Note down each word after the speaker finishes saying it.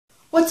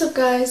What's up,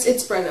 guys?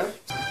 It's Brenna.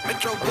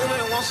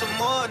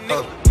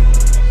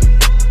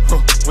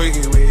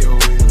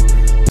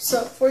 So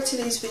for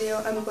today's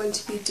video, I'm going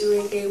to be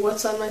doing a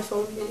what's on my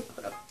phone video.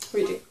 Hold up,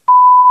 redo.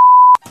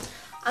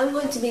 I'm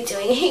going to be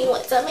doing a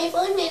what's on my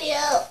phone video.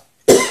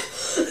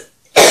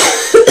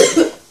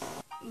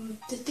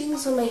 The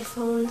things on my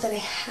phone that I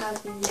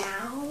have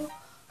now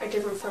are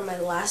different from my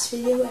last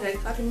video, and I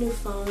got a new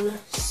phone,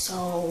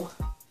 so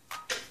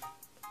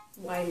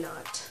why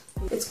not?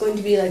 It's going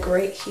to be like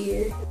right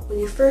here. When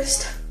you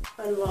first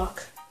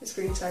unlock the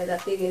screen, sorry,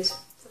 that thing is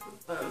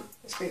from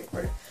the screen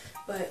recorder,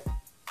 but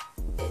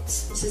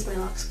this is my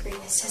lock screen.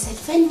 It says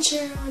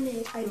adventure on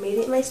it. I made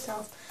it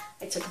myself.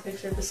 I took a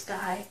picture of the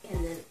sky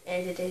and then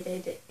edited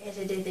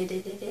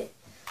it.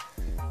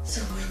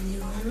 So when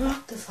you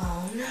unlock the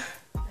phone,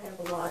 I have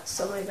a lot.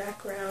 So my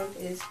background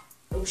is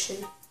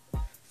ocean.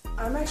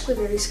 I'm actually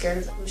very scared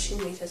of the ocean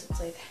because it's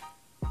like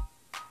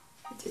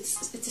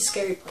it's a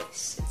scary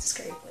place. It's a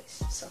scary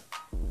place. So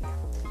yeah.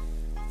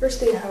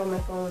 First thing I have on my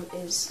phone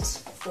is this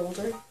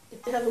folder.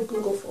 If they have a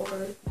Google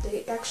folder,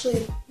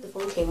 the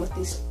phone came with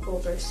these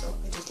folders, so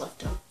I just left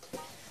them.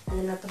 And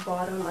then at the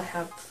bottom, I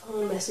have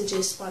phone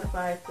messages,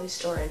 Spotify, Play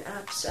Store, and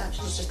apps.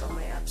 Apps is just all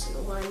my apps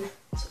in one.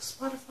 So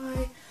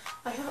Spotify,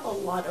 I have a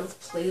lot of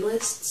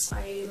playlists.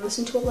 I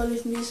listen to a lot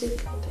of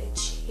music, and I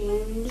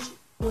change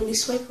when you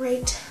swipe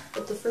right.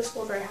 But the first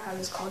folder I have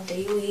is called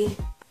Daily.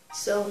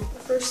 So the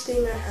first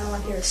thing I have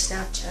on here is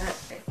Snapchat.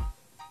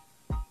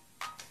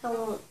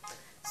 Hello.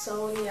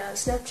 So yeah,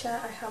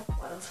 Snapchat, I have a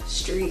lot of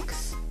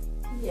streaks.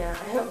 Yeah,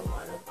 I have a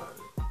lot of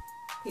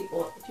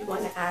people. If you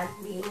want to add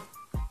me,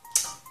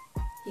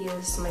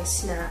 here's my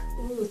Snap.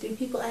 Ooh, 3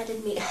 people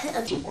added me.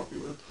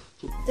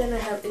 Then I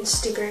have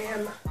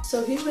Instagram.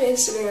 So here's my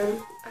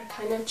Instagram. I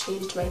kind of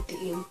changed my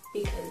theme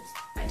because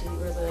I didn't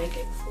really like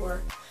it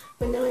before,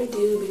 but now I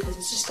do because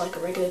it's just like a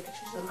regular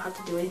picture, so I don't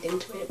have to do anything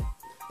to it.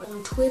 But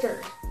on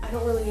Twitter, I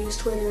don't really use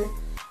Twitter.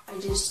 I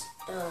just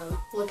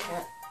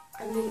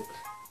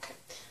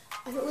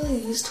I don't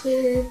really use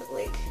Twitter, but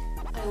like,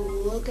 I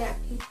look at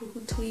people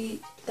who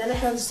tweet. Then I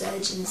have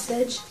Zedge, and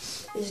Zedge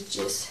is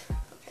just,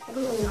 I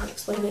don't really know how to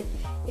explain it.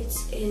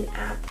 It's an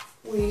app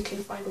where you can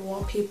find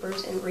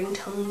wallpapers and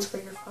ringtones for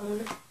your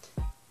phone.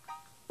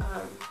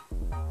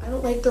 I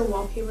don't like their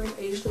wallpapers.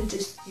 I usually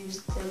just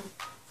use them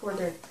for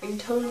their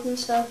ringtones and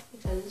stuff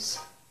because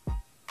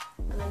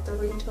I like their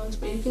ringtones,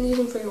 but you can use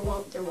them for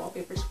their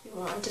wallpapers if you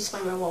want. I just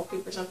find my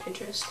wallpapers on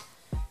Pinterest.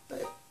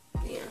 But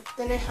yeah.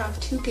 Then I have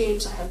 2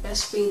 games. I have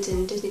Best Fiends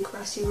and Disney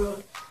Crossy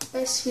Road.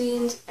 Best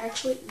Fiends,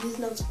 actually, this is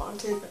not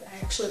sponsored, but I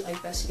actually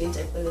like Best Fiends.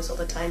 I play this all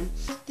the time.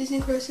 Disney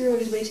Crossy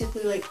Road is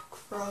basically like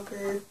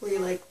Frogger, where you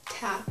like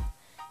tap,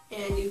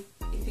 and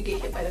if you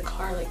get hit by the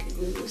car, like you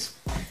lose.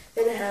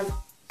 Then I have,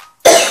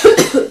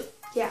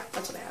 yeah,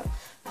 that's what I have.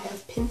 I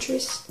have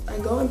Pinterest. I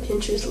go on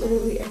Pinterest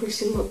literally every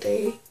single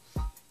day.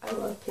 I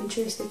love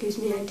Pinterest. It gives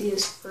me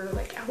ideas for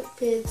like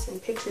outfits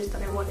and pictures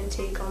that I want to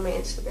take on my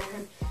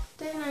Instagram.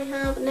 Then I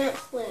have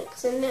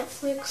Netflix, and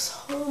Netflix,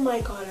 oh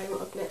my god, I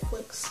love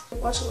Netflix. I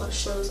watch a lot of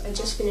shows. I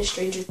just finished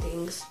Stranger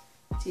Things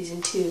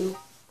season 2.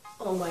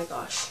 Oh my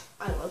gosh,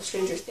 I love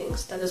Stranger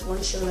Things. That is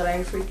one show that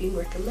I freaking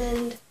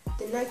recommend.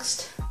 The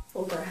next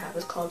folder I have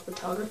is called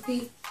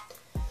Photography.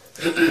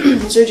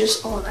 These are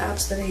just all the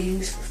apps that I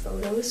use for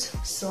photos.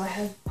 So I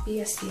have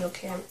VSCO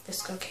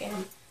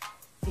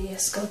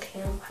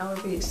Cam,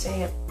 however you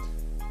say it.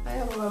 I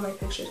have a lot of my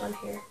pictures on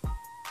here.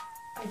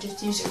 I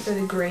just use it for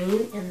the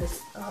grain and the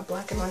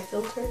black and white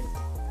filter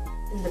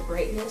and the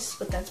brightness,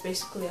 but that's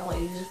basically all I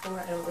use it for.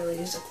 I don't really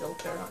use a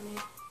filter on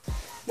it.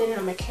 Then I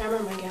have my camera,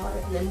 my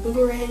gallery, and then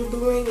Boomerang.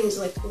 Boomerang is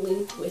like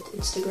linked with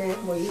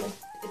Instagram, where you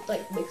it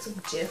like makes a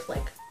GIF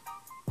like.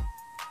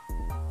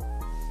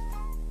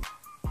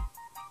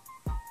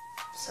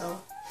 So,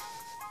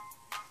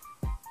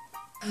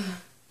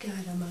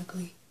 God, I'm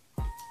ugly.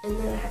 And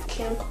then I have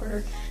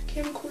Camcorder.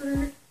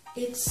 Camcorder,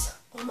 it's,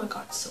 oh my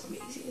god, so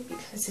amazing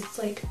because it's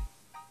like,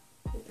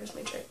 there's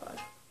my tripod.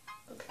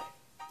 Okay,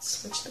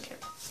 switch the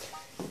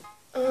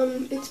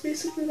camera. It's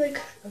basically like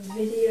a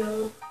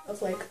video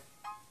of like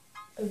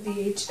a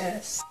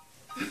VHS.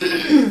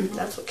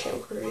 That's what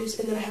Camcorder is.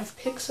 And then I have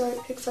PixArt.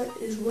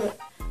 PixArt is what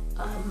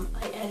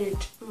I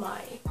edit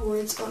my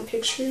words on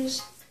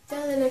pictures.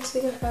 Then the next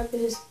thing I have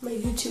is my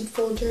YouTube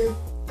folder.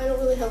 I don't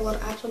really have a lot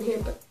of apps on here,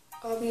 but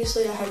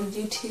obviously I have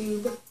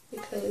YouTube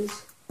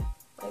because,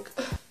 like,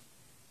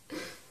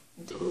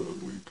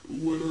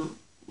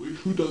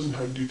 who doesn't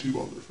have YouTube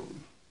on their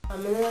phone?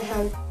 And then I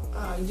have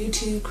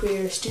YouTube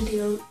Creator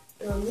Studio.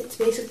 It's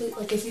basically,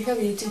 like, if you have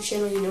a YouTube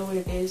channel, you know what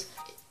it is.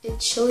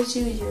 It shows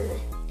you your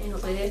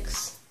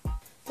analytics.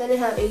 Then I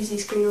have AZ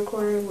Screen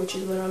Recorder, which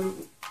is what I'm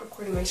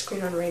recording my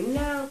screen on right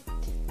now.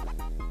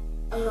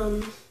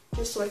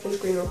 Just so I can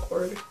screen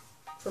record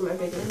for my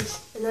videos.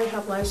 And then I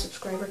have live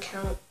subscriber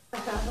count. I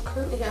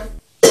currently have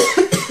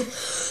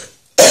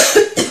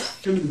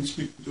can't even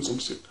speak because I'm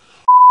sick.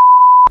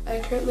 I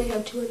currently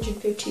have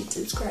 215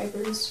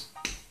 subscribers.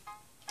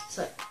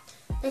 So,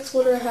 next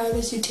folder I have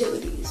is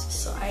utilities.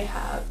 So I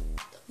have,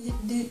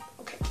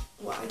 okay,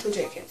 well, I told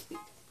you I can't speak.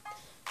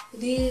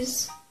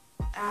 these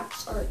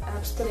apps are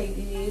apps that I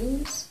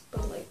use,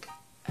 but like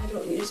I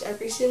don't use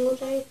every single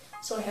day.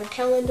 So I have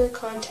calendar,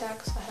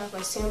 contacts, I have my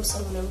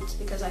Samsung notes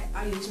because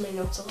I use my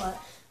notes a lot.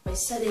 My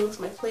settings,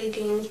 my play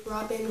games,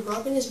 Robin.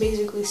 Robin is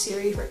basically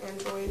Siri for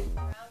Android.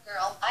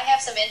 Girl, I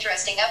have some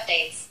interesting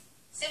updates.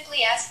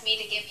 Simply ask me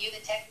to give you the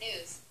tech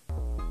news.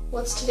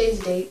 What's today's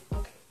date?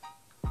 Okay.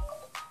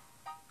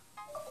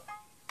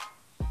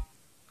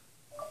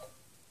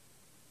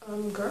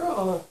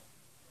 Girl.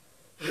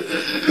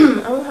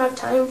 I don't have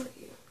time for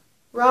you.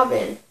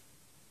 Robin.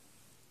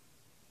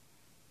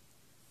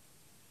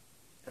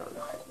 I don't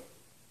know how to do it.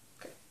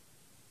 Okay.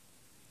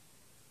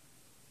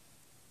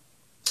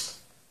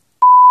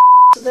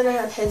 So then I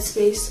have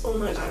Headspace. Oh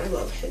my god, I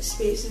love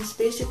Headspace. It's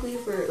basically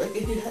for like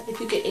if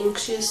you get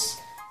anxious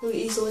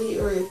really easily,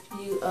 or if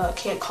you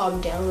can't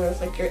calm down, or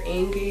if like you're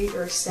angry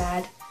or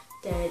sad,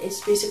 then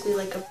it's basically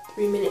like a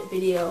 3-minute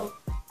video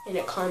and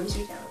it calms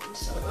you down.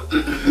 So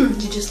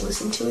you just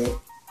listen to it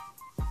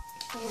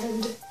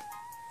and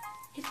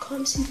it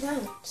calms you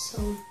down.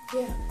 So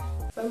yeah,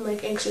 if I'm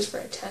like anxious for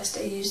a test,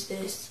 I use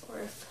this, or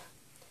if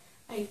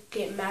I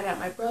get mad at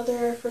my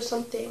brother for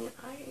something,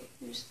 I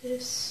use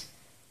this.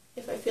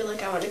 If I feel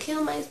like I want to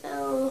kill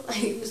myself, I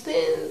use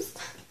this.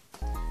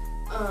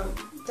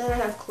 Then I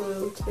have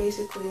Clue. It's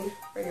basically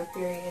for your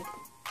period.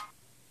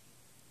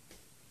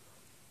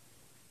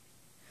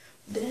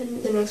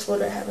 Then the next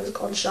folder I have is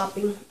called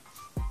Shopping.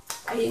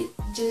 I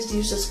just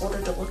use this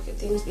folder to look at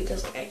things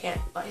because like I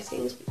can't buy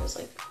things because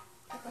like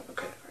I don't have a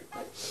credit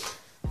card.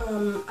 But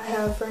I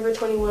have Forever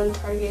 21,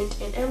 Target,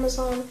 and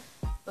Amazon.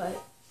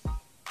 But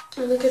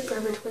I look at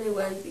Forever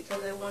 21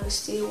 because I want to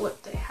see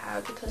what they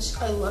have, because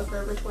I love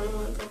Forever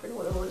 21. Forever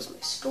 21 is my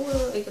store.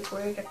 Like it's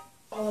where I get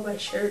all of my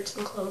shirts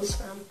and clothes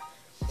from.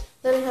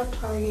 Then I have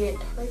Target.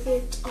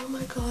 Target, oh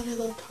my god, I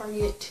love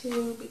Target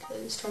too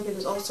because Target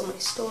is also my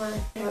store.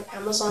 I have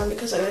Amazon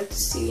because I like to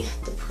see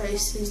the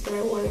prices that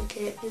I want to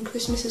get, and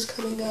Christmas is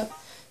coming up,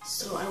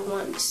 so I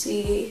want to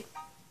see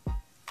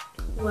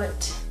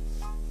what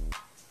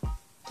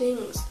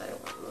things that I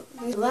want to look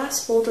at. The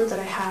last folder that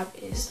I have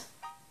is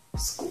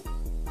school.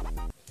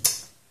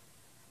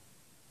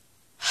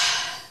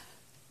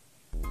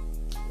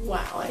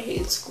 Wow, I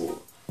hate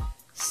school.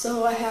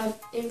 So I have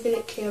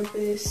Infinite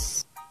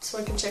Campus, so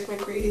I can check my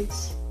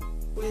grades.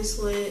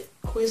 Quizlet.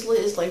 Quizlet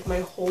is like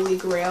my holy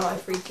grail. I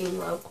freaking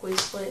love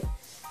Quizlet.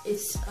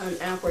 It's an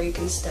app where you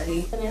can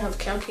study. Then I have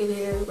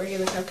calculator,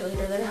 regular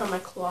calculator. Then I have my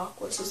clock,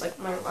 which is like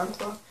my alarm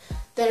clock.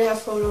 Then I have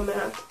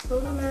Photomath.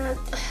 Photomath.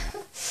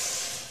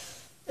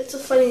 It's a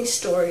funny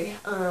story.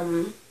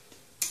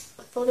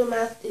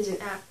 Photomath is an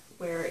app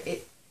where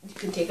you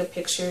can take a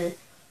picture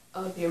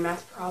of your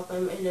math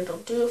problem and it'll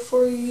do it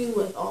for you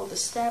with all the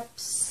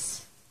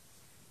steps.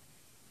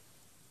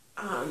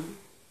 I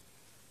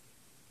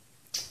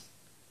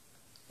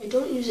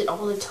don't use it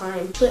all the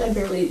time. Actually, I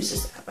barely use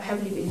this app. I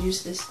haven't even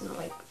used this in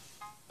like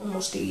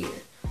almost a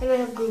year. And I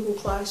have Google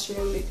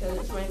Classroom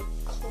because my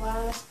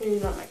class,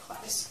 maybe not my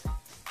class,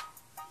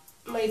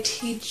 my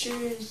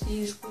teachers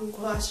use Google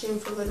Classroom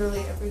for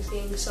literally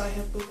everything. So I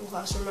have Google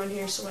Classroom on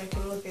here so I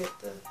can look at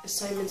the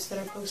assignments that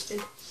are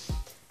posted.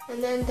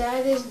 And then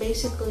that is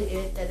basically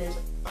it that is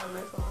on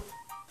my phone.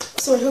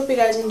 So I hope you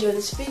guys enjoyed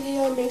this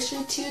video. Make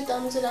sure to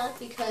thumbs it up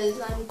because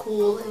I'm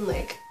cool and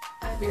like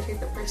I'm your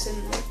favorite person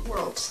in the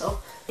world. So,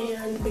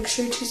 and make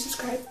sure to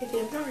subscribe if you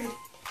haven't already.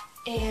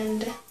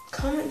 And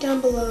comment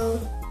down below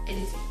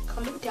anything.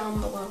 Comment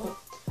down below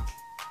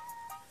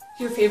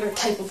your favorite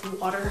type of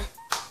water.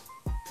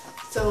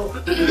 So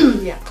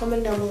yeah,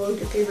 comment down below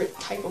your favorite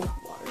type of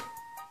water.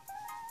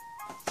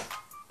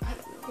 I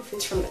don't know if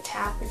it's from the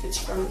tap, if it's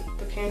from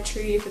the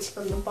pantry, if it's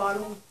from the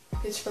bottle,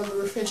 if it's from the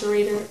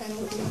refrigerator. I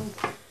don't know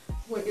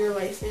what your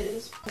life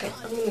is. Okay,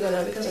 I'm gonna go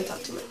now because I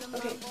talk too much.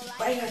 Okay,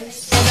 bye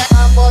guys.